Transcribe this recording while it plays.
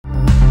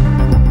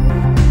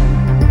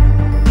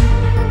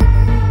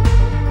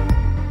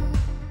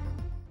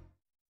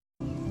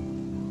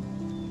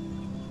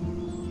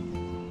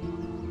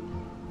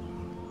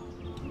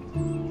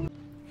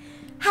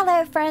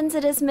friends,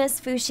 it is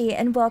Miss Fushi,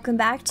 and welcome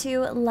back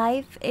to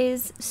Life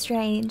is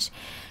Strange.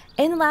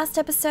 In the last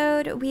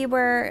episode, we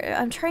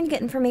were trying to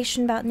get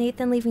information about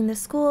Nathan leaving the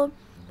school.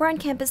 We're on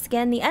campus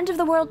again. The end of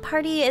the world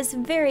party is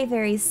very,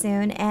 very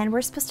soon, and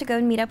we're supposed to go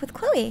and meet up with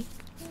Chloe.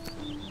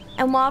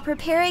 And while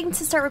preparing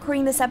to start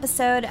recording this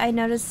episode, I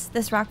noticed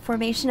this rock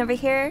formation over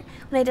here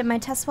when I did my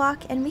test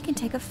walk, and we can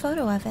take a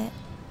photo of it.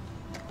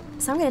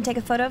 So I'm going to take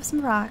a photo of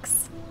some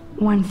rocks.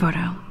 One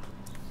photo.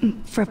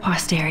 For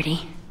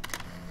posterity.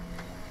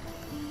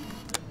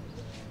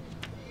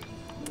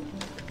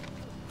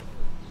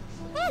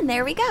 And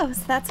there we go.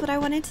 So that's what I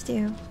wanted to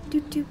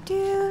do.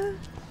 Do.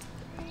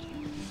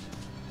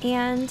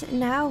 And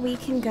now we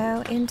can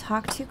go and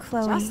talk to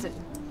Chloe. Justin,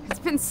 it's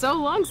been so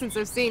long since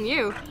I've seen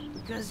you.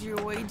 Because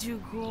you're way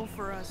too cool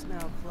for us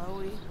now,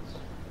 Chloe.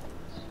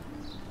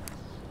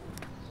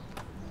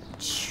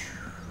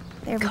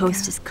 There we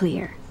Coast go. is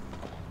clear.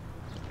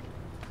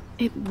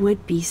 It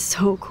would be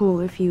so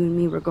cool if you and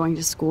me were going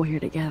to school here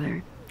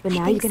together. But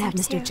now think you can so, have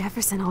Mr. too.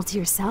 Jefferson all to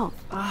yourself.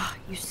 Ah,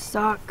 you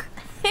suck.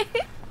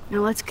 Now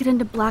let's get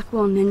into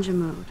Blackwell Ninja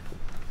mode.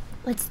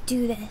 Let's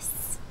do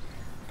this.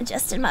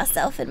 Adjusting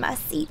myself in my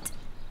seat.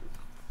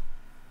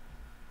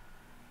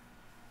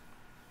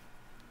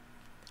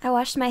 I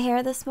washed my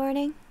hair this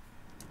morning.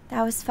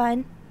 That was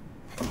fun.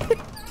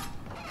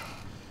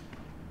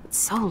 It's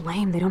so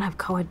lame they don't have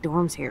co-ed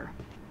dorms here.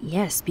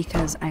 Yes,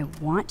 because I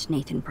want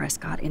Nathan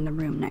Prescott in the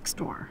room next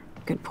door.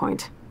 Good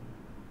point.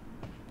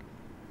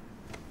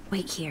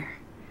 Wait here.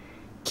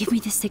 Give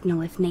me the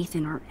signal if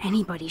Nathan or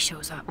anybody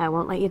shows up. I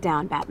won't let you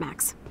down,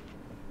 Batmax.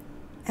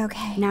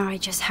 Okay. Now I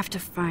just have to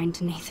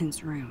find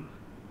Nathan's room.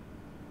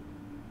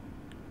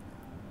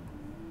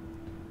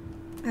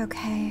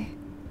 Okay.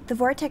 The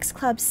Vortex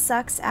Club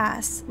sucks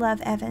ass.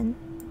 Love, Evan.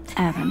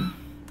 Evan.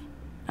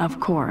 Of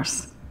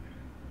course.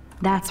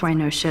 That's why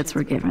no shits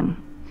were given.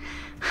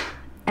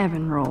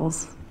 Evan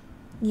rolls.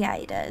 Yeah,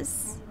 he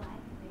does.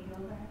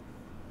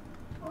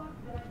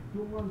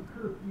 Dorm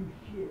curfew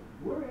shit.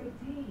 We're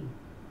 18.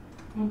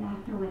 And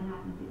after what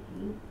happened to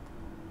Kate,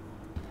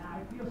 I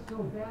feel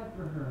so bad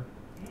for her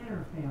and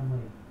her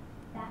family.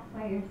 that's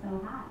why you're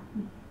so hot.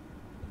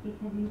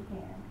 Because you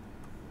care.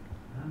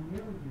 I'm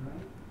here with you,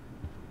 right?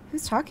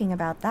 Who's talking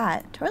about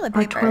that? Toilet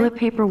Are paper. toilet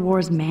paper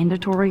wars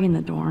mandatory in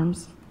the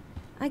dorms?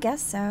 I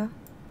guess so.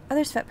 Oh,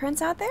 there's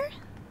footprints out there?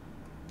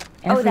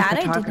 Every that I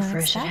did not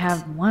photographer should expect.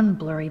 have one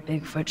blurry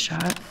Bigfoot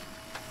shot.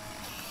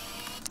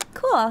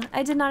 Cool.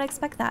 I did not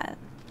expect that.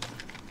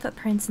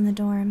 Footprints in the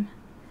dorm.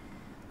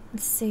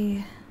 Let's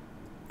see.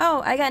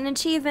 Oh, I got an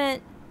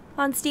achievement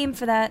on Steam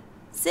for that.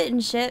 Sit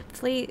and shit.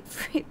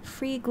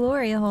 Free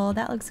glory hole.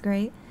 That looks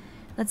great.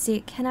 Let's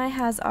see. Can I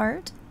has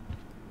art?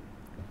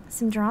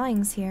 Some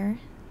drawings here.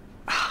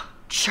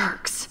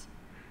 Jerks.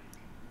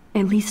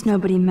 At least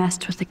nobody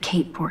messed with the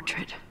Kate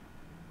portrait.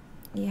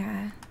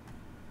 Yeah.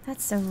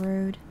 That's so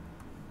rude.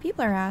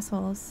 People are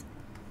assholes.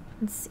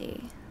 Let's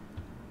see.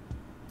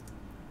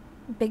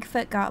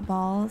 Bigfoot got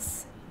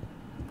balls.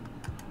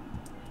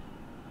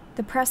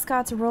 The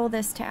Prescotts rule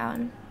this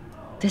town.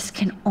 This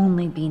can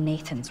only be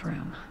Nathan's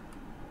room.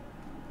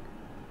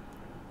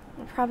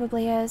 It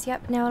probably is.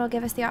 Yep, now it'll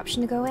give us the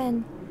option to go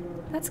in.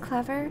 That's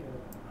clever.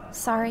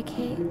 Sorry,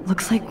 Kate.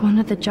 Looks like one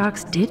of the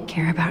jocks did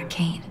care about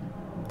Kate.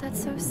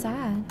 That's so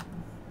sad.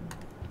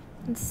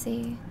 Let's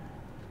see.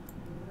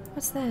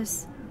 What's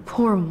this?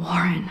 Poor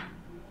Warren.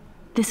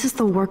 This is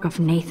the work of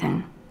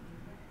Nathan.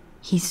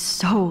 He's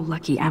so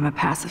lucky I'm a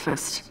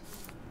pacifist.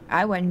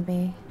 I wouldn't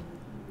be.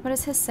 What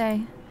does his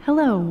say?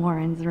 Hello,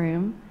 Warren's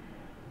room.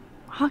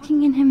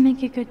 Hawking and him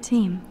make a good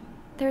team.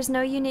 There's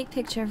no unique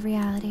picture of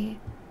reality.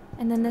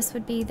 And then this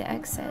would be the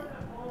exit.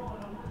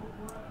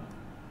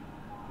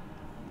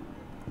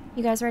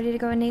 You guys ready to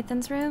go in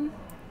Nathan's room?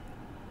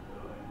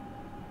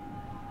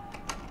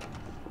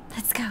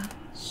 Let's go.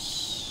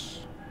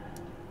 Shh.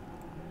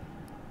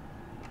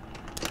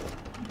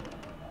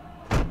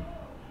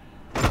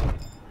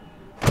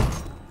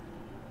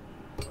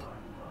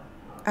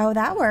 Oh,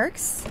 that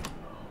works.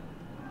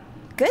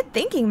 Good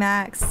thinking,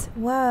 Max.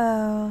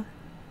 Whoa.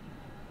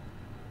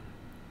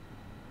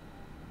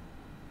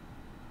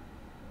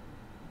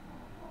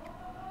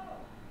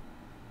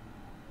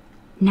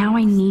 Now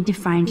I need to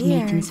find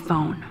Weird. Nathan's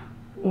phone.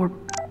 Or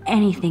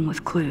anything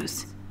with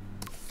clues.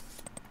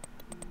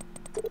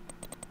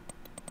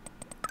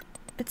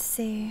 Let's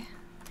see.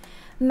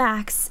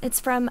 Max, it's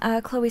from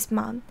Chloe's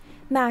mom.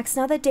 Max,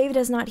 now that David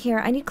is not here,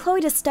 I need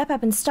Chloe to step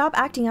up and stop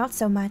acting out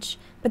so much.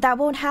 But that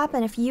won't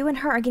happen if you and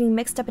her are getting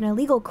mixed up in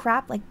illegal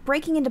crap like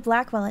breaking into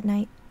Blackwell at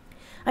night.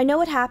 I know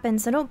what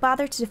happened, so don't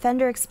bother to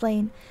defend or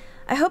explain.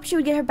 I hoped she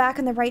would get her back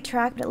on the right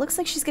track, but it looks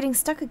like she's getting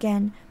stuck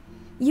again.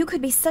 You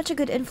could be such a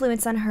good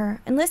influence on her,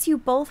 unless you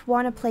both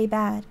want to play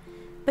bad.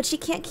 But she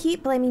can't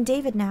keep blaming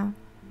David now.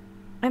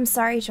 I'm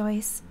sorry,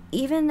 Joyce.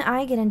 Even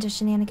I get into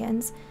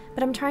shenanigans,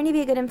 but I'm trying to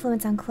be a good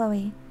influence on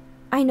Chloe.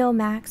 I know,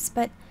 Max,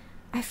 but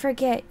I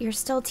forget you're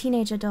still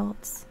teenage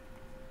adults.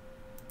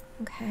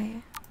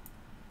 Okay.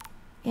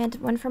 And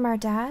one from our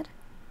dad?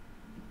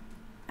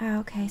 Oh,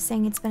 okay,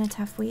 saying it's been a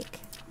tough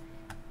week.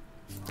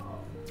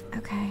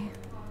 Okay.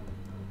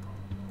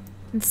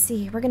 Let's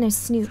see, we're gonna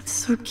snoop. It's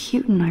so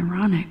cute and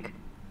ironic.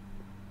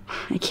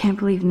 I can't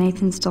believe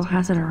Nathan still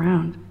has it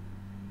around.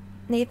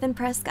 Nathan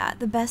Prescott,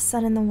 the best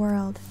son in the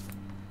world.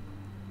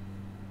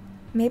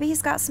 Maybe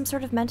he's got some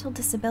sort of mental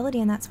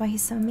disability and that's why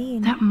he's so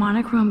mean. That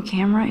monochrome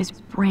camera is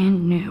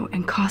brand new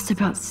and cost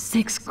about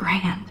 $6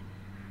 grand.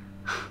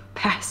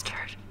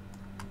 Bastard.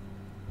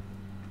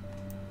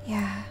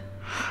 Yeah.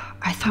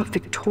 I thought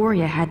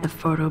Victoria had the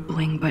photo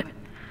bling, but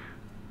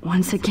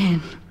once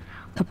again,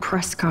 the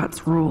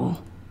Prescotts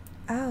rule.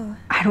 Oh,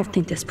 I don't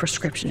think this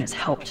prescription has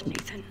helped,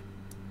 Nathan.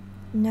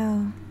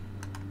 no.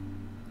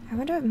 I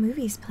wonder what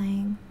movie he's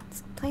playing.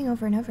 It's playing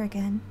over and over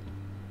again.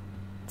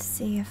 Let's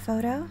see, a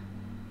photo?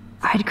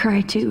 I'd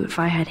cry too if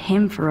I had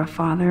him for a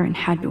father and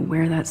had to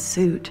wear that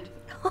suit.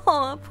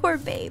 Oh, poor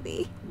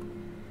baby.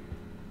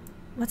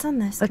 What's on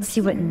this? Let's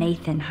see what computer?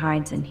 Nathan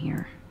hides in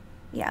here.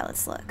 Yeah,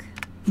 let's look.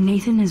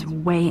 Nathan is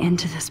way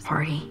into this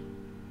party.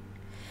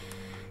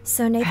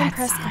 So Nathan Bad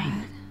Prescott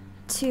sign.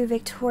 to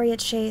Victoria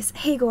Chase.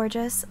 Hey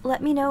gorgeous,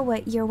 let me know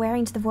what you're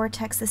wearing to the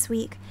Vortex this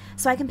week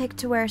so I can pick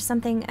to wear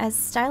something as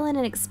stylish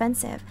and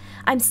expensive.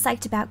 I'm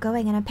psyched about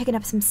going and I'm picking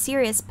up some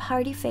serious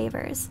party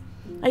favors.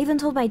 I even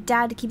told my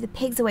dad to keep the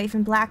pigs away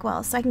from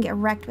Blackwell so I can get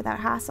wrecked without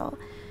hassle.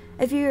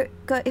 If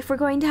we're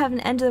going to have an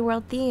end of the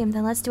world theme,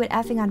 then let's do it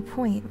effing on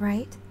point,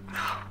 right?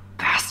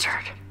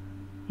 Bastard.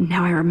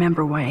 Now I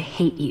remember why I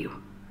hate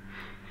you.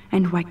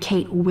 And why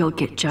Kate will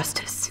get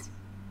justice.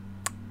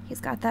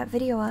 He's got that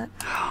video up.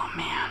 Oh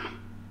man.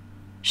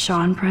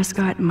 Sean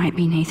Prescott might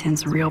be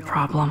Nathan's real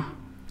problem.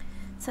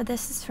 So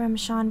this is from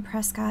Sean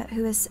Prescott,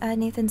 who is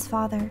Nathan's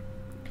father.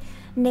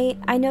 Nate,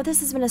 I know this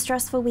has been a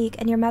stressful week,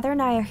 and your mother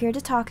and I are here to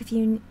talk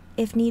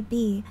if need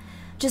be.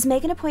 Just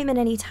make an appointment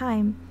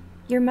anytime.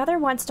 Your mother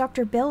wants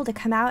Dr. Bill to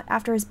come out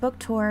after his book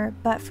tour,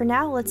 but for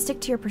now, let's stick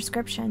to your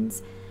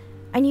prescriptions.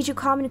 I need you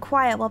calm and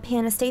quiet while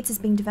Pan Estates is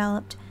being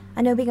developed.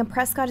 I know being a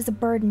Prescott is a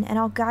burden, and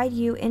I'll guide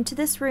you into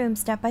this room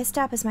step by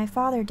step as my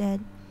father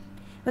did.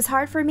 It was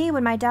hard for me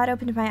when my dad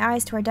opened my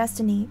eyes to our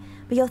destiny,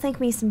 but you'll thank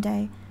me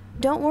someday.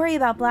 Don't worry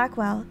about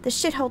Blackwell. The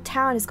shithole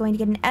town is going to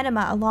get an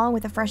enema along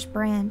with a fresh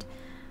brand.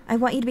 I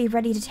want you to be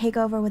ready to take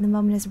over when the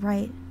moment is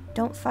right.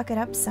 Don't fuck it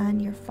up, son.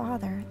 Your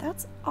father.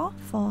 That's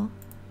awful.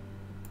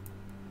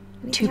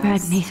 Too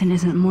bad Nathan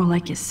isn't more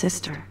like his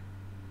sister.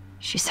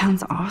 She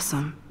sounds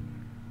awesome.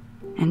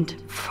 And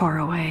far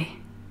away.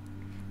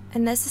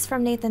 And this is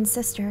from Nathan's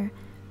sister.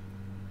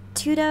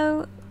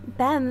 Tudo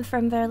Bem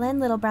from Berlin,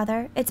 little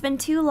brother. It's been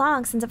too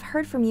long since I've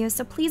heard from you,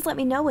 so please let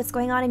me know what's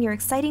going on in your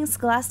exciting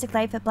scholastic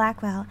life at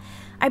Blackwell.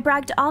 I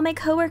bragged to all my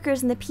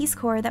coworkers in the Peace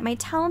Corps that my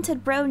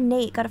talented bro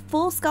Nate got a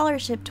full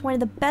scholarship to one of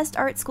the best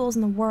art schools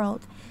in the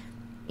world.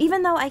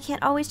 Even though I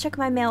can't always check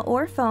my mail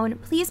or phone,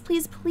 please,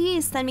 please,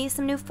 please send me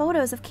some new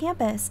photos of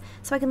campus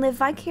so I can live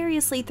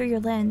vicariously through your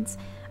lens.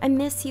 I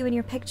miss you and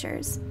your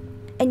pictures.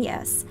 And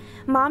yes,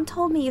 Mom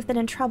told me you've been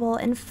in trouble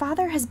and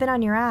Father has been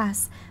on your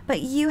ass,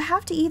 but you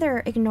have to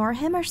either ignore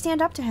him or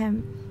stand up to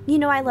him. You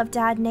know I love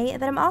Dad, Nate,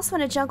 but I'm also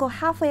in a jungle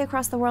halfway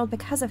across the world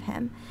because of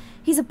him.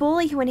 He's a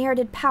bully who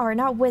inherited power,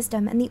 not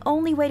wisdom, and the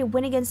only way to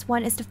win against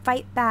one is to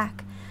fight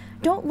back.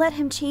 Don't let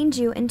him change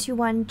you into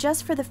one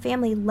just for the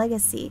family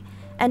legacy.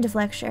 End of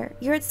lecture.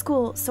 You're at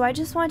school, so I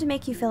just wanted to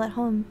make you feel at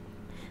home.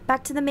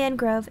 Back to the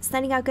mangrove,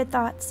 sending out good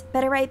thoughts.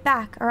 Better write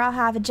back, or I'll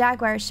have a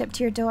Jaguar shipped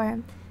to your door.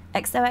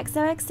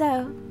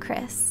 XOXOXO,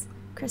 Chris.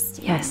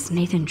 Christine. Yes,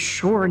 Nathan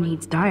sure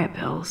needs diet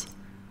pills.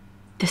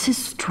 This is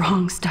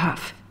strong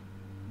stuff.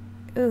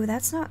 Ooh,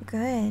 that's not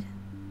good.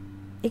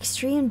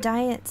 Extreme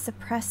diet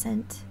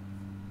suppressant.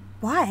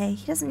 Why?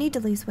 He doesn't need to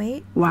lose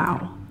weight.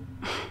 Wow.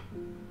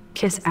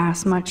 Kiss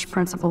ass much,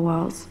 Principal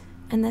Wells?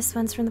 And this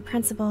one's from the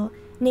principal.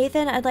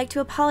 Nathan, I'd like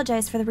to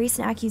apologize for the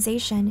recent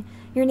accusation.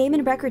 Your name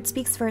and record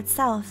speaks for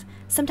itself.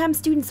 Sometimes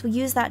students will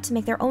use that to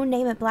make their own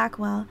name at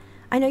Blackwell.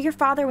 I know your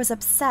father was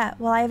upset,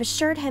 while I have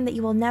assured him that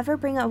you will never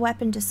bring a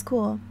weapon to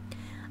school.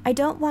 I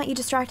don't want you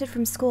distracted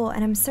from school,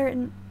 and I'm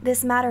certain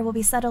this matter will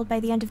be settled by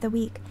the end of the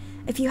week.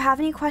 If you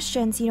have any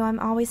questions, you know I'm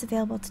always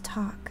available to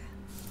talk.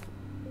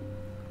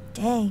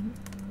 Dang.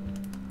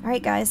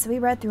 Alright guys, so we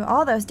read through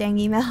all those dang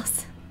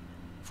emails.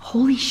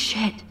 Holy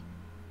shit.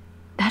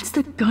 That's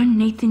the gun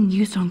Nathan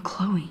used on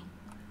Chloe.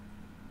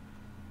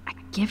 A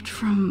gift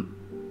from...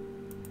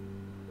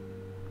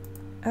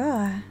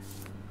 Ugh.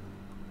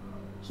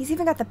 He's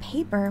even got the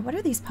paper. What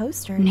are these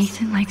posters?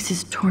 Nathan likes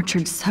his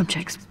tortured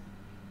subjects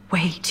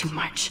way too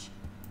much.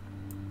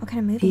 What kind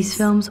of movies? These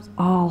films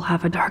all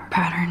have a dark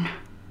pattern.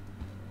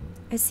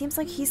 It seems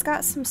like he's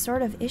got some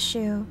sort of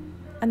issue.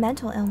 A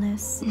mental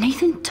illness.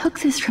 Nathan took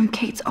this from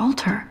Kate's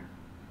altar.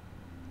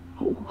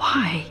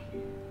 Why?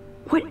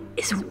 What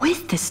is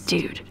with this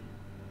dude?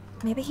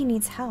 Maybe he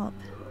needs help.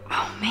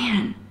 Oh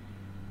man,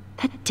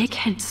 that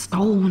dickhead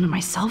stole one of my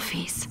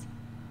selfies.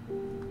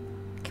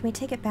 Can we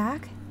take it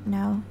back?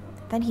 No.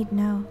 Then he'd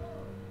know.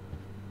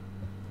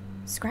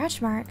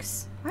 Scratch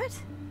marks.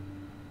 What?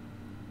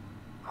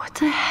 What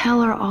the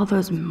hell are all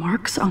those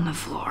marks on the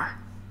floor?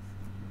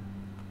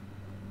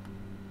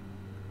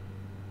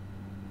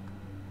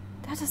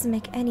 That doesn't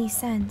make any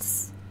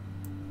sense.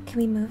 Can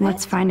we move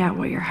Let's it? find out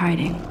what you're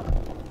hiding.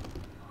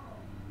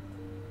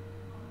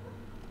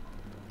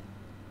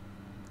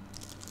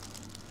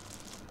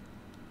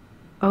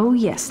 Oh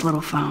yes,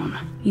 little phone.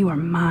 You are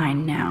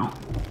mine now.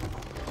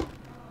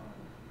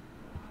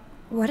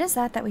 What is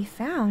that we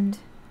found?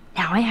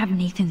 Now I have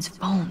Nathan's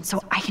phone,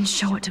 so I can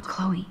show it to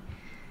Chloe.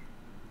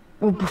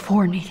 Well,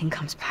 before Nathan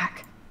comes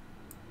back.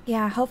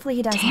 Yeah, hopefully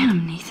he doesn't.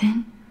 Damn,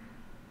 Nathan.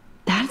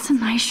 That's a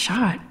nice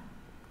shot.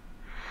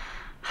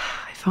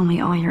 If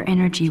only all your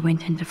energy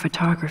went into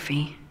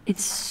photography.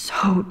 It's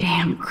so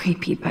damn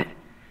creepy, but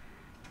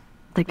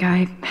the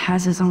guy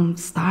has his own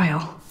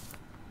style.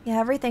 Yeah,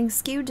 everything's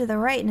skewed to the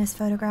right in his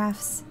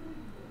photographs.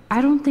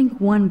 I don't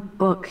think one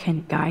book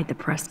can guide the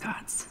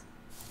Prescotts.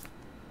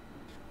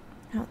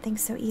 I don't think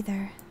so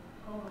either.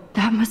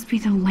 That must be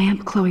the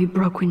lamp Chloe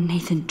broke when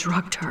Nathan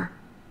drugged her.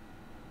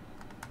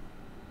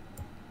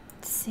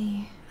 Let's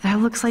see. That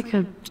looks like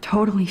a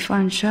totally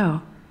fun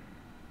show.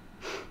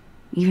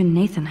 Even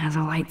Nathan has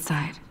a light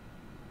side.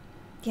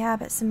 Yeah,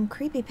 but some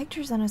creepy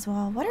pictures on his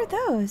wall. What are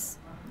those?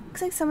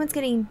 Looks like someone's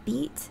getting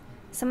beat.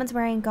 Someone's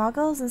wearing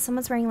goggles and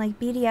someone's wearing like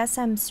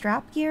BDSM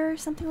strap gear or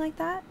something like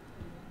that.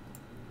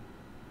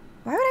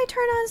 Why would I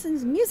turn on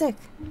some music?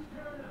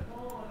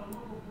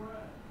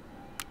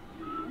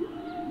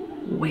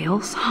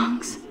 Whale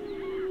songs?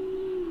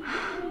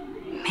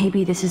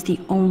 Maybe this is the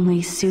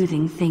only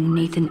soothing thing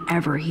Nathan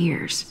ever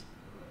hears.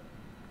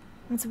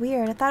 It's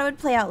weird. I thought it would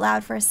play out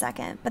loud for a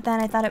second, but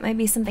then I thought it might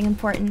be something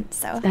important,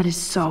 so. That is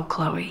so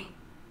Chloe.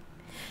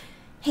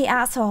 Hey,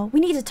 asshole, we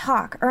need to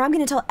talk, or I'm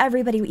gonna tell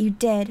everybody what you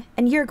did,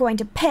 and you're going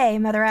to pay,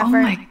 mother effer.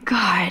 Oh my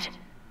god.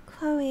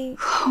 Chloe.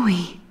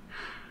 Chloe.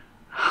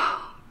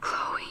 Oh,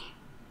 Chloe.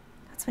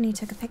 That's when he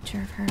took a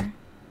picture of her.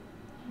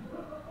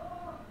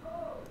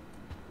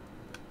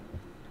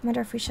 I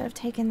wonder if we should have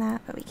taken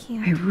that, but we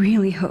can't. I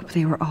really hope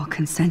they were all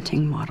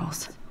consenting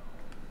models.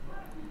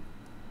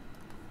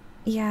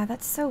 Yeah,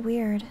 that's so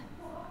weird.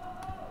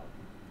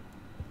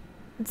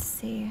 Let's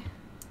see.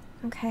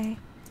 Okay.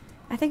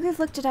 I think we've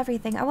looked at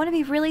everything. I want to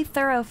be really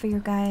thorough for you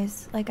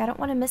guys. Like, I don't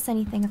want to miss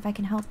anything if I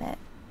can help it.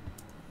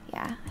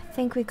 Yeah, I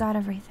think we got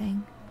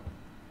everything.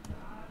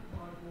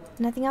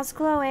 Nothing else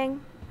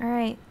glowing.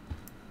 Alright.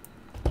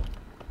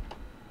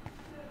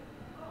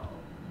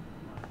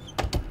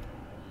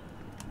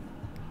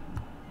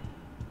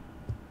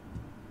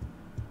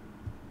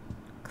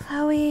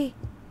 Chloe!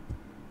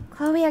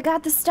 Chloe, I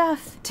got the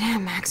stuff!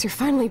 Damn, Max, you're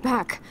finally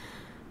back.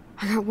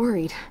 I got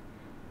worried.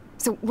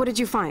 So, what did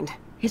you find?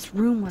 His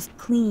room was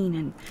clean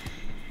and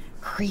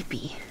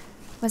creepy.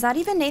 Was that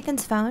even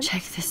Nathan's phone?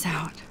 Check this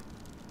out.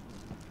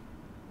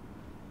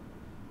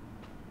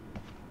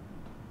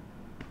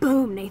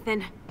 Boom,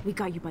 Nathan. We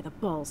got you by the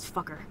balls,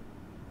 fucker.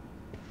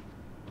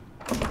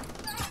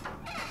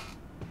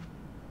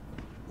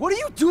 What are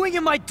you doing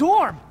in my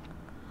dorm?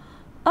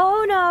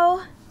 Oh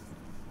no!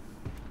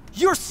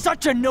 You're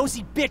such a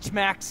nosy bitch,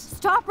 Max.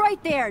 Stop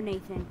right there,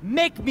 Nathan.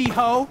 Make me,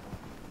 ho.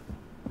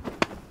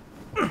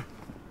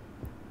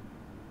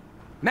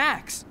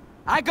 Max,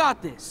 I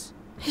got this.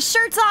 His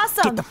shirt's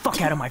awesome! Get the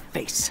fuck out of my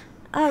face.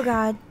 Oh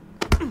god.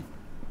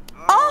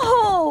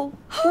 Oh!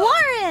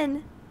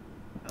 Warren!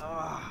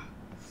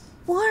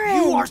 Warren!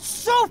 You are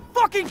so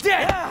fucking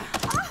dead!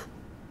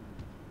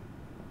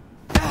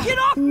 Get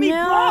off me,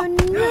 No,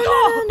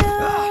 bro!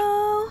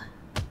 no.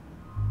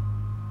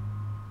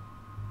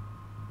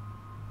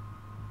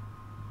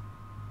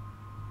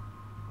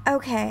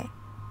 Okay.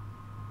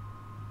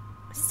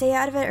 Stay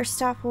out of it or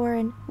stop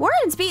Warren.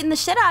 Warren's beating the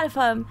shit out of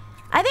him.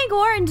 I think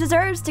Warren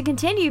deserves to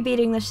continue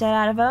beating the shit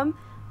out of him,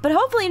 but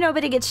hopefully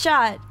nobody gets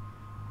shot.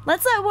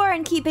 Let's let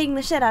Warren keep beating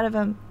the shit out of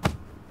him.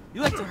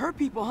 You like to hurt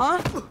people,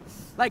 huh?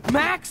 Like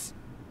Max?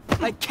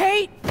 Like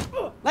Kate?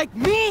 Like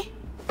me?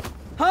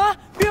 Huh?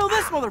 Feel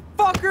this,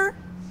 motherfucker!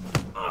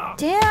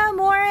 Damn,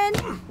 Warren.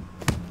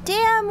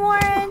 Damn,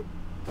 Warren.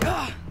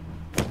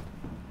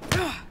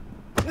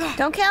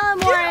 Don't kill him,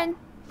 Warren.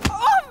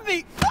 Off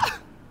me!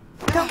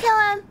 Don't kill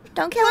him.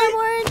 Don't kill him,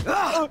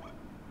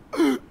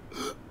 Warren.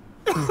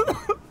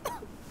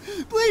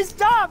 Please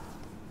stop!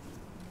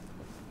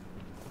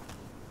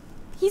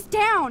 He's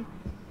down.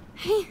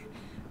 Hey,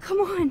 come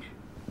on.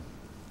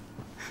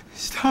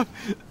 Stop.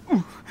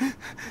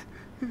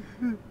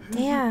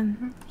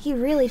 Damn, he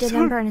really did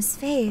not burn his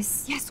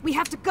face. Yes, we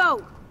have to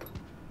go!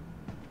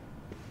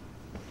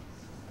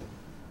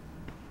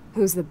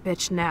 Who's the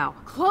bitch now?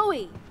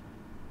 Chloe.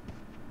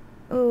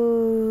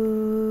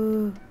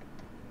 Ooh.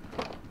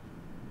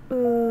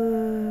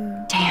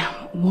 Ooh. Damn,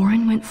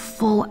 Warren went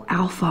full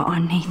alpha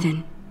on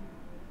Nathan.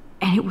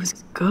 And it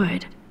was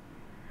good.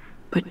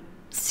 But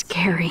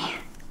scary.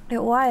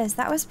 It was.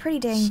 That was pretty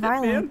dang Shit,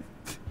 violent. man.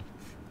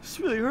 This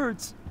really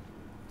hurts.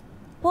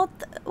 Well,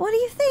 what do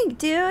you think,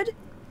 dude?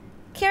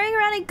 Carrying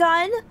around a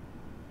gun?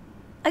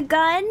 A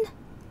gun?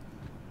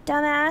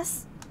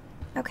 Dumbass.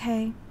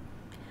 Okay.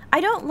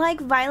 I don't like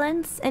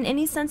violence in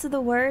any sense of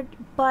the word,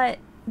 but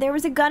there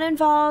was a gun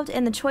involved,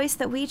 and the choice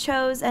that we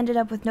chose ended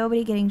up with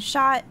nobody getting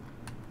shot.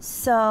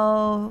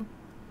 So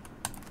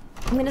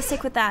I'm gonna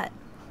stick with that.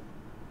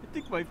 I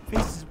think my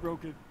face is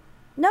broken.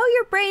 No,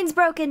 your brain's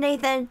broken,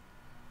 Nathan.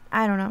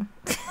 I don't know.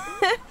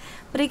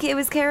 But he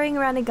was carrying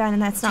around a gun,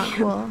 and that's not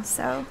cool,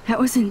 so... That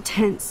was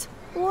intense.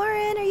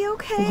 Warren, are you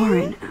okay?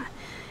 Warren,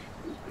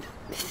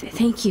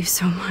 thank you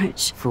so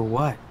much. For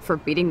what? For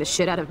beating the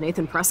shit out of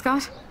Nathan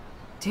Prescott?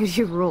 Dude,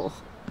 you rule.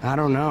 I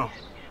don't know.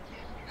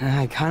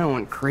 I kind of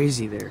went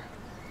crazy there.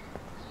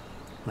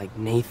 Like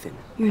Nathan.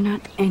 You're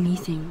not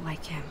anything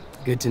like him.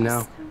 Good to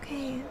know.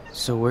 Okay.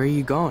 So where are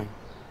you going?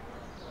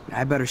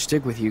 I better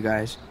stick with you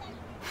guys.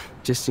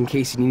 Just in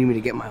case you need me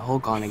to get my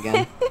Hulk on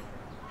again.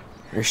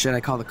 Or should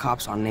I call the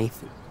cops on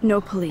Nathan?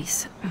 No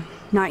police.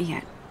 Not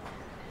yet.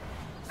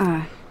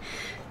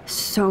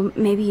 So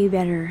maybe you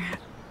better,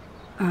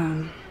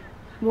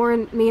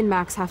 Warren, me and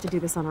Max have to do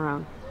this on our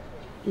own.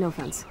 No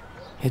offense.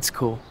 It's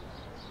cool.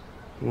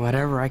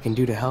 Whatever I can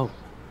do to help.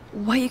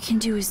 What you can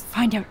do is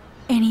find out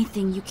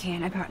anything you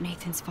can about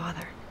Nathan's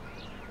father.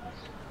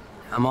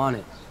 I'm on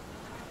it.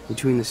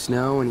 Between the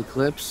snow and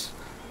eclipse,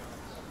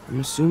 I'm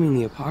assuming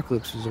the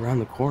apocalypse is around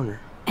the corner.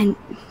 And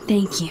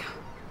thank you.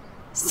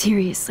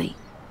 Seriously.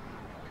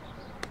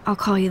 I'll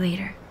call you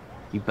later.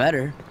 You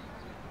better.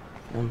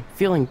 I'm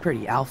feeling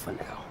pretty alpha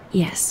now.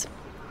 Yes,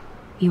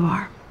 you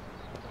are.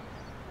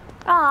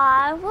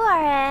 Aw,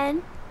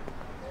 Warren.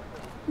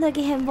 Look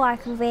at him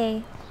walk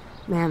away.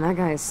 Man, that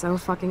guy is so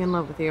fucking in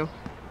love with you.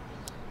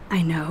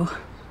 I know.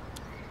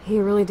 He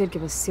really did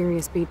give a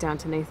serious beatdown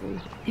to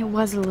Nathan. It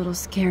was a little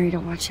scary to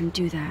watch him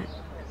do that.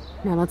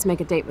 Now let's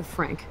make a date with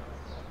Frank.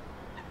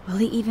 Will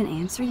he even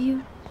answer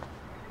you?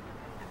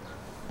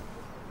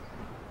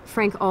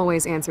 Frank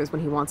always answers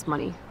when he wants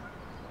money.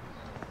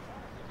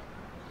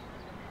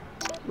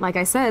 Like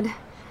I said,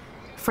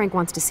 Frank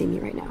wants to see me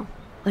right now.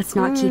 Let's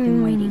not keep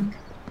him waiting.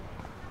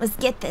 Let's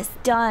get this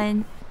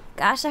done.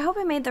 Gosh, I hope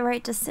I made the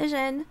right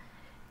decision.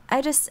 I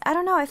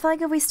don't know. I feel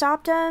like if we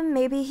stopped him,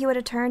 maybe he would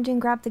have turned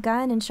and grabbed the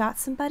gun and shot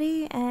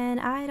somebody,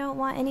 and I don't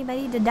want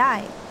anybody to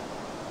die.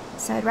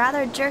 So I'd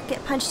rather a jerk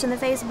get punched in the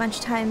face a bunch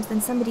of times than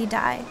somebody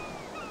die.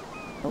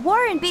 But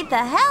Warren beat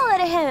the hell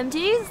out of him.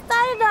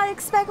 I did not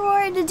expect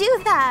Warren to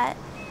do that.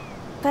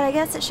 But I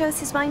guess it shows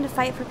he's willing to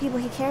fight for people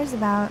he cares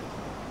about.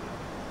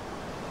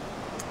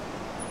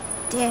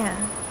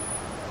 Damn.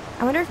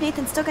 I wonder if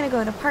Nathan's still gonna go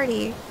to the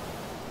party.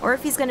 Or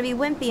if he's gonna be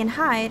wimpy and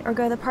hide, or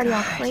go to the party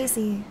all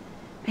crazy.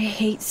 I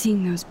hate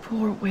seeing those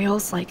poor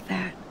whales like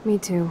that. Me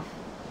too.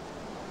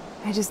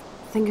 I just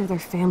think of their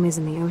families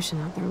in the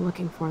ocean out there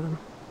looking for them.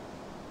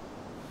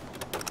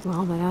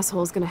 Well, that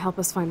asshole's gonna help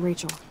us find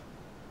Rachel.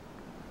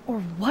 Or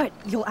what?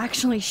 You'll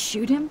actually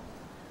shoot him?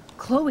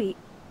 Chloe,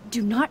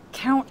 do not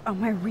count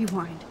on my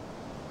rewind.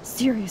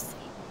 Seriously.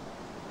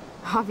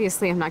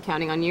 Obviously, I'm not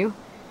counting on you.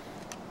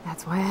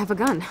 That's why I have a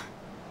gun.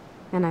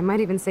 And I might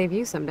even save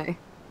you someday.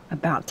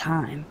 About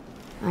time.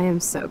 I am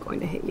so going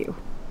to hit you.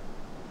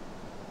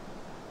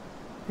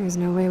 There's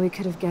no way we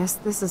could have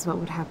guessed this is what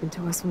would happen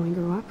to us when we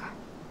grew up.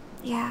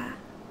 Yeah.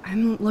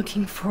 I'm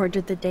looking forward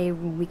to the day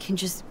when we can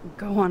just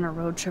go on a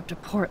road trip to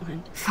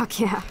Portland. Fuck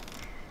yeah.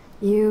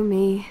 You,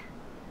 me,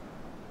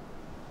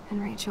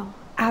 and Rachel.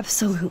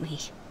 Absolutely.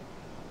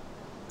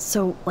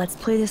 So let's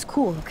play this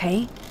cool,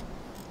 okay?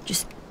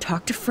 Just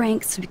talk to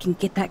Frank so we can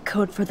get that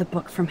code for the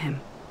book from him.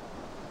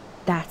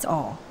 That's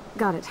all.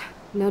 Got it.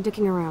 No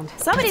dicking around.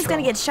 Somebody's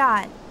gonna get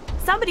shot.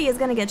 Somebody is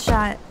gonna get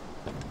shot.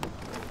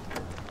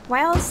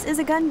 Why else is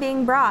a gun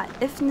being brought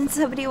if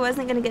somebody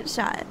wasn't gonna get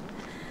shot?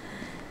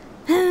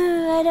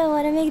 I don't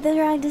want to make the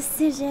wrong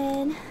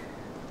decision.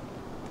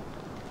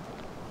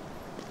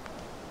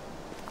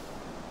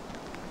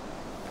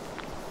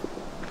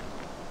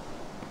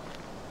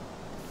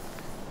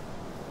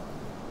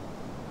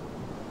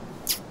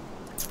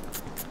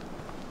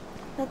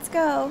 Let's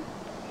go.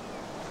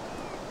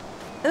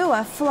 Ooh,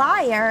 a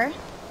flyer.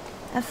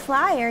 A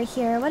flyer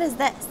here. What is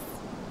this?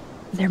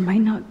 There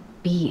might not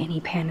be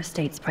any Pan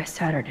Estates by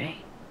Saturday.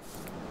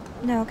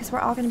 No, because we're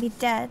all going to be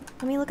dead.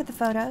 Let me look at the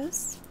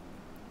photos.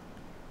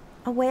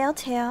 A whale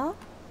tail.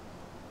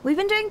 We've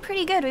been doing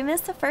pretty good. We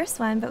missed the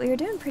first one, but we were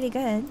doing pretty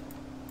good.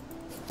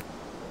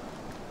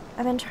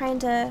 I've been trying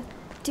to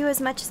do as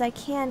much as I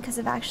can because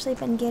I've actually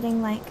been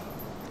getting, like,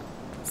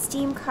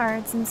 Steam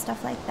cards and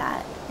stuff like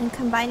that and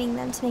combining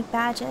them to make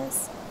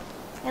badges.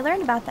 I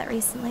learned about that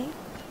recently.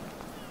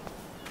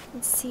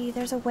 Let's see,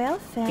 there's a whale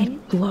fin.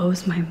 It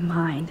blows my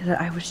mind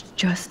that I was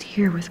just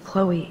here with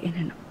Chloe in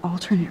an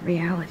alternate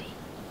reality.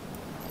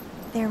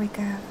 There we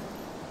go.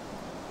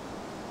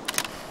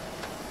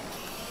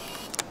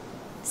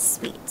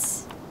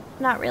 Sweet.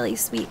 Not really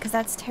sweet, because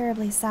that's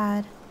terribly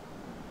sad.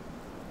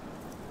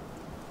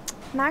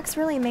 Max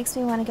really makes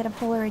me want to get a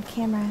Polaroid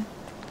camera.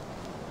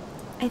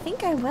 I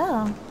think I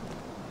will.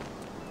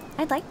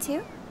 I'd like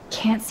to.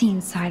 Can't see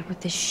inside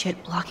with this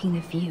shit blocking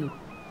the view.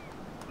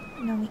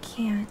 No, we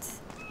can't.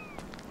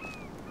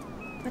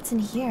 What's in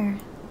here?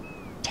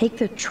 Take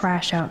the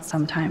trash out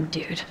sometime,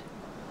 dude.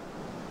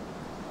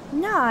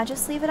 Nah,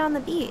 just leave it on the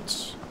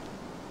beach.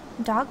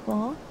 Dog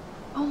bowl.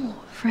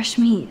 Oh, fresh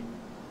meat.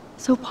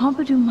 So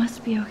Pompidou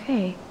must be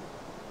okay.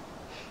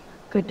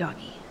 Good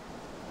doggy.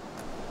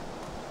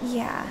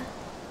 Yeah,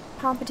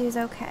 Pompidou's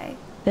okay.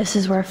 This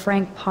is where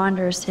Frank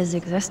ponders his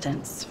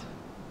existence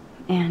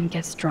and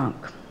gets drunk.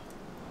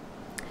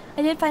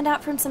 I did find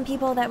out from some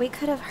people that we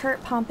could have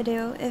hurt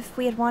Pompidou if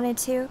we had wanted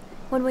to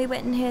when we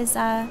went in his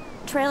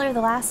trailer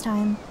the last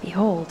time.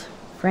 Behold,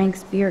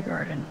 Frank's beer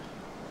garden.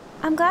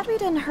 I'm glad we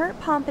didn't hurt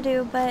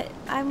Pompidou, but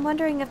I'm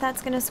wondering if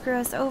that's gonna screw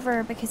us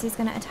over because he's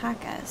gonna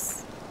attack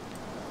us.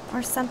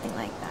 Or something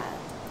like that.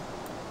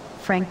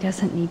 Frank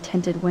doesn't need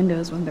tinted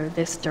windows when they're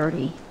this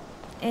dirty.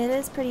 It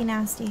is pretty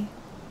nasty.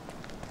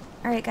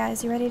 Alright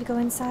guys, you ready to go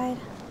inside?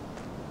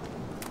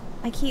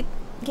 I keep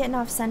getting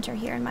off center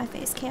here in my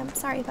face cam.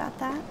 Sorry about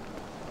that.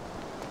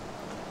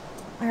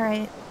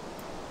 Alright.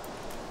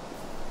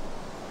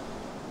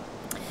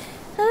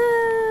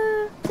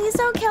 Please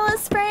don't kill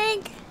us,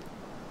 Frank!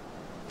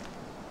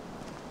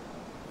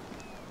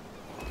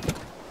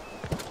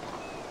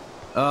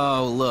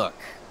 Oh, look.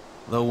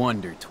 The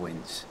Wonder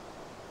Twins.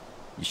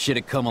 You should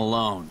have come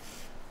alone.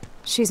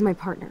 She's my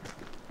partner.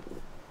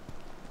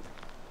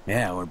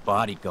 Yeah, or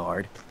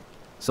bodyguard.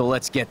 So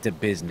let's get to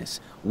business.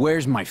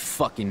 Where's my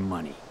fucking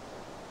money?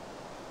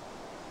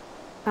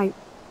 I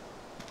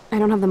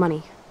don't have the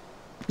money.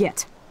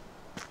 Yet.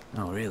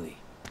 Oh, really?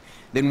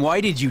 Then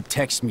why did you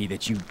text me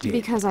that you did?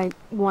 Because I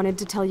wanted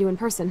to tell you in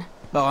person.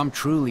 Oh, I'm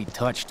truly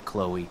touched,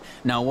 Chloe.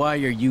 Now why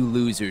are you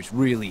losers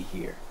really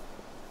here?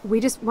 We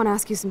just want to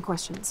ask you some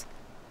questions.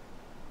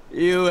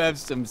 You have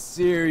some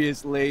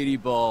serious lady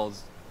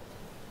balls.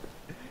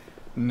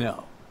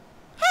 No.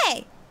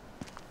 Hey!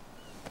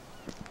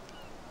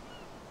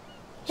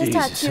 His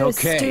Jesus, tattoo is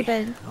okay.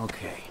 stupid.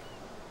 Okay.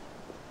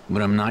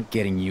 But I'm not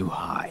getting you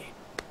high.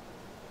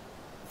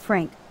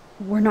 Frank,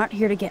 we're not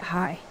here to get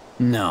high.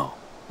 No,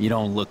 you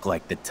don't look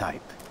like the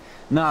type.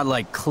 Not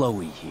like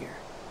Chloe here.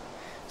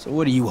 So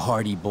what do you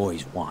hardy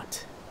boys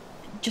want?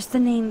 Just the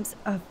names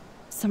of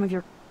some of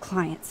your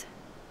clients.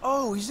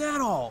 Oh, is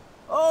that all?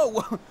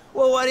 Oh,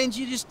 well, why didn't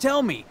you just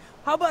tell me?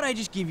 How about I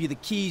just give you the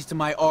keys to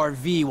my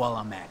RV while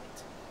I'm at it?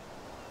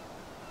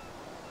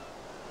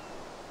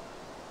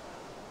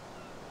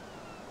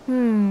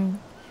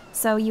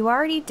 So you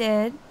already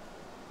did.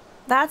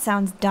 That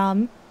sounds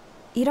dumb.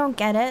 You don't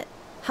get it.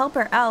 Help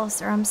her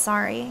else, or I'm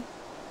sorry.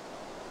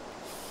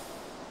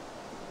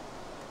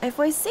 If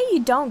we say you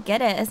don't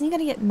get it, isn't he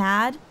gonna get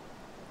mad?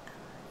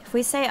 If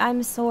we say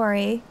I'm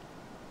sorry,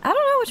 I don't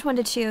know which one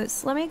to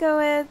choose. Let me go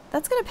with,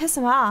 that's gonna piss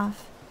him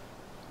off.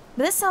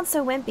 But this sounds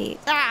so wimpy.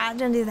 Ah,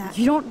 don't do that.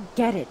 You don't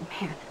get it,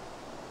 man.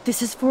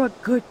 This is for a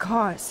good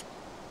cause.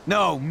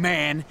 No,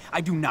 man,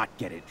 I do not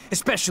get it.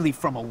 Especially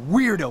from a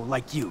weirdo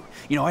like you.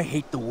 You know, I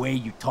hate the way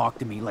you talk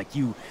to me like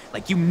you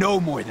know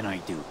more than I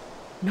do.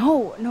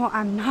 No,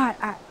 I'm not.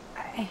 Oh,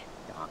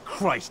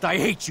 Christ, I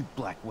hate you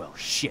Blackwell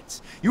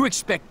shits. You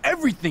expect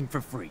everything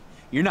for free.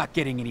 You're not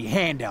getting any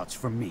handouts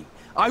from me.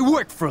 I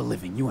work for a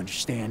living, you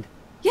understand?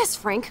 Yes,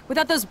 Frank.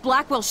 Without those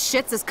Blackwell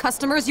shits as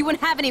customers, you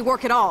wouldn't have any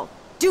work at all.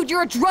 Dude,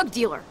 you're a drug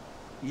dealer.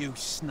 You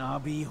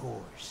snobby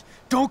whores.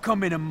 Don't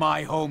come into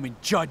my home and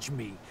judge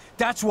me.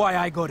 That's why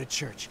I go to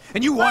church.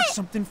 And you want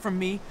something from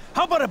me?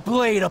 How about a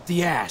blade up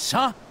the ass,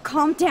 huh?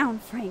 Calm down,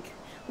 Frank.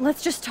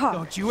 Let's just talk.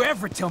 Don't you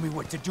ever tell me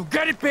what to do.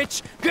 Get it,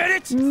 bitch? Get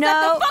it?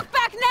 No. Step the fuck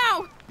back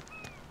now!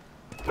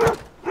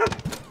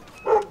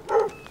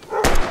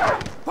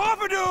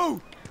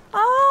 Pompidou!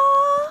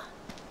 Oh.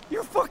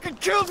 You fucking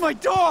killed my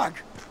dog!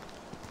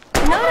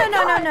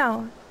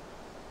 No.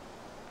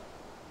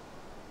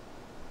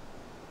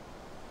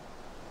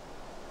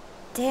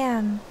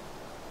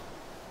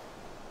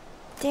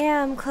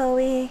 Damn,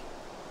 Chloe.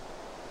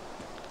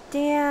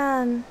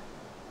 Damn.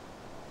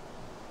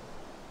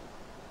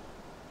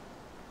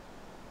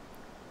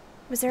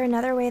 Was there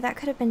another way that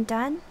could have been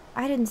done?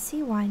 I didn't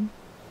see one.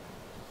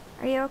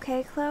 Are you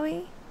okay,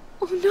 Chloe?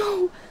 Oh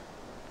no!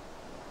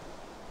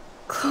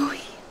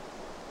 Chloe.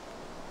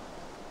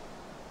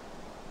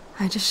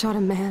 I just shot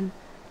a man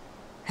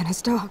and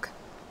his dog.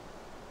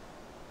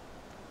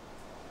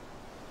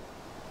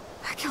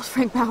 I killed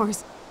Frank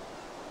Powers.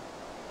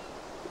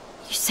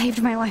 You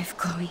saved my life,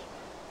 Chloe.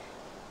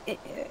 It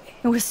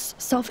was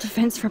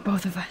self-defense for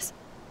both of us.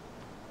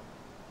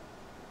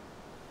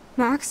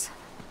 Max?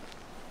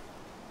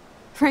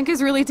 Frank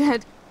is really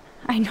dead.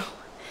 I know,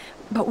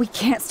 but we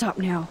can't stop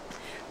now.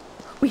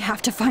 We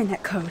have to find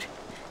that code.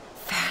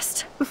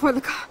 Fast. Before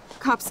the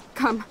cops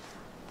come.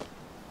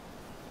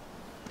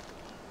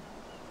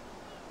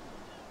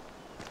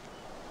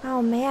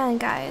 Oh man,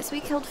 guys, we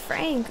killed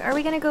Frank. Are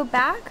we gonna go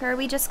back, or are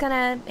we just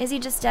gonna... Is he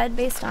just dead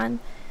based on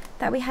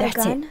that we had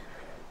That's a gun? it.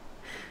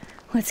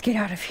 Let's get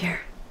out of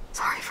here.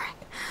 Sorry, Frank.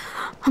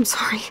 I'm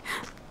sorry.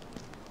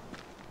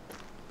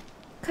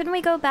 Couldn't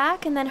we go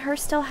back and then her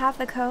still have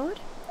the code?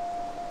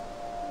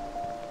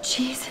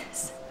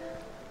 Jesus.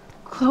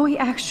 Chloe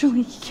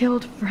actually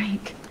killed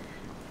Frank.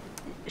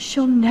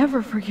 She'll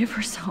never forgive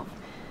herself.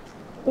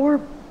 Or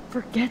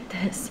forget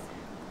this.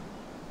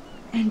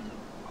 And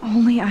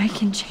only I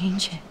can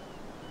change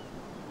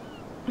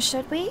it.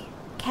 Should we?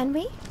 Can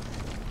we?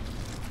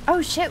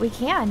 Oh shit, we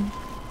can.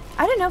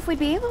 I don't know if we'd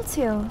be able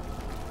to.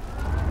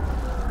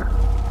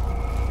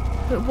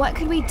 But what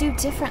could we do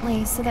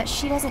differently so that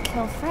she doesn't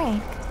kill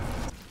Frank?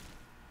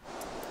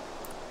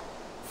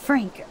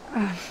 Frank,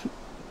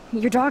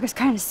 your dog is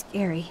kind of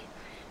scary.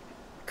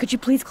 Could you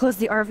please close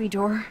the RV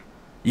door?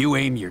 You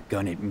aim your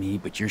gun at me,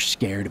 but you're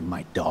scared of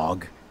my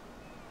dog?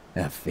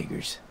 That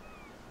figures.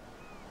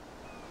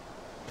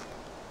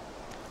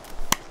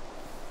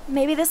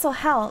 Maybe this will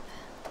help.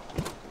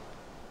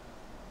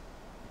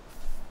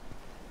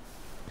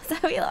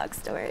 That's how he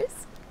locks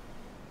doors.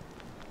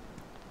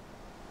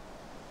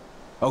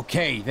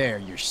 Okay, there,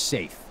 you're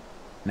safe.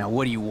 Now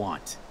what do you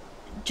want?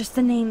 Just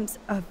the names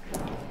of...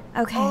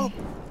 Okay. Oh.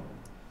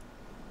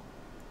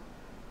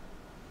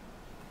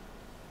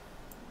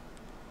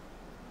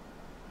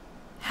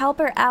 Help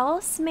or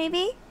else,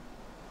 maybe?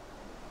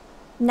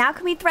 Now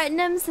can we threaten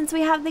him since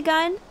we have the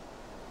gun?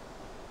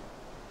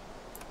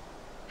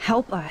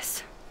 Help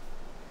us.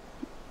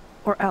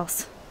 Or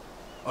else.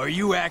 Are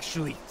you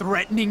actually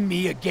threatening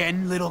me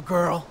again, little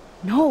girl?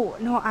 No,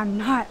 I'm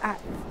not.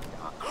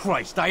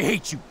 Christ, I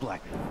hate you,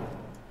 Black.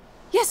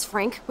 Yes,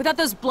 Frank. Without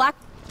those black...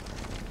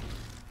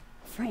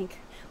 Frank,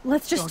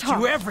 let's just talk.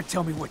 Don't you ever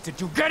tell me what to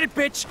do. Get it,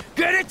 bitch?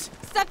 Get it?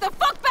 Step the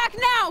fuck back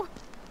now!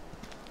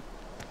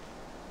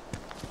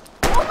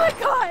 Oh my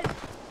god!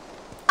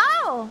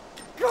 Oh!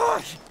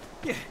 Gosh!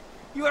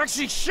 You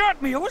actually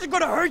shot me. I wasn't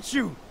gonna hurt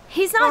you.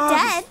 He's not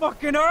dead. This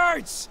fucking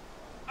hurts.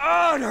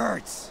 Oh, it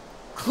hurts.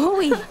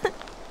 Chloe!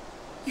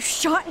 You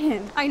shot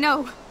him. I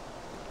know.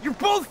 You're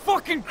both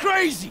fucking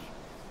crazy.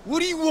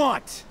 What do you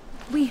want?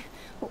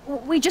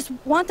 We just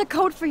want the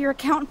code for your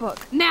account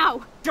book.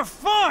 Now! You're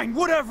fine,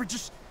 whatever.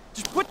 Just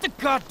put the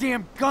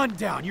goddamn gun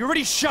down. You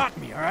already shot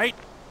me, all right?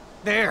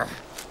 There.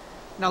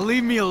 Now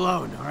leave me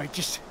alone, all right?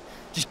 Just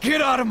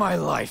get out of my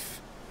life.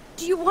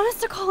 Do you want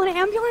us to call an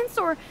ambulance,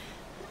 or...?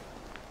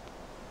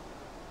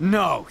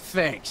 No,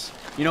 thanks.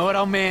 You know what?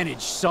 I'll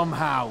manage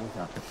somehow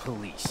without the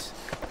police.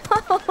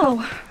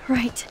 Oh,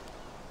 right.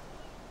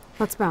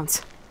 Let's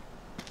bounce.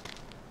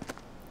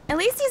 At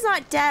least he's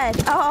not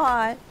dead.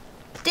 Oh,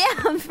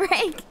 damn,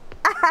 Frank.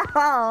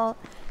 Ow.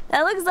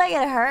 That looks like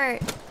it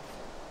hurt.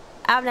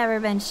 I've never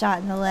been shot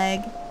in the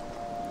leg.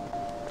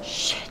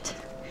 Shit.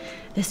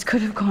 This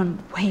could have gone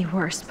way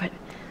worse, but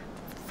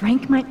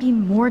Frank might be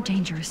more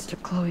dangerous to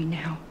Chloe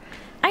now.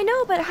 I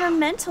know, but her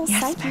mental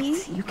Yes, psyche...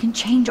 Max, you can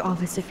change all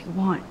this if you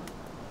want.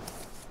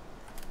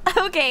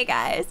 Okay,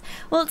 guys.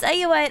 Well, tell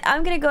you what,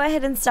 I'm gonna go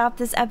ahead and stop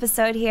this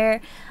episode here.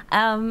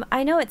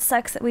 I know it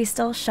sucks that we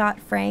still shot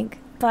Frank,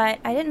 but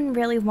I didn't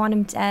really want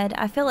him dead.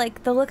 I feel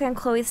like the look on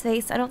Chloe's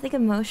face, I don't think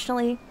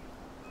emotionally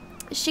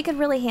she could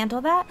really handle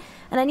that,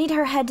 and I need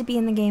her head to be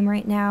in the game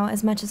right now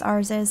as much as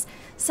ours is.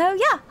 So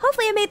yeah,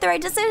 hopefully I made the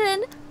right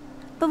decision,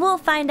 but we'll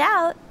find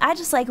out. I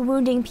just like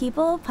wounding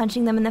people,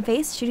 punching them in the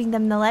face, shooting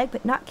them in the leg,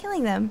 but not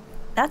killing them.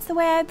 That's the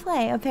way I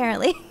play,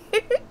 apparently.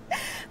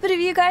 But if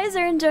you guys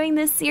are enjoying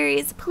this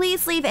series,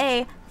 please leave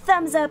a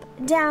thumbs up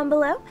down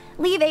below,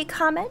 leave a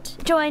comment,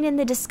 join in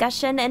the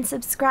discussion, and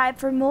subscribe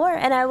for more,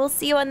 and I will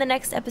see you on the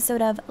next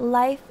episode of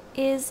Life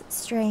is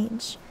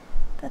Strange.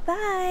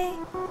 Bye-bye.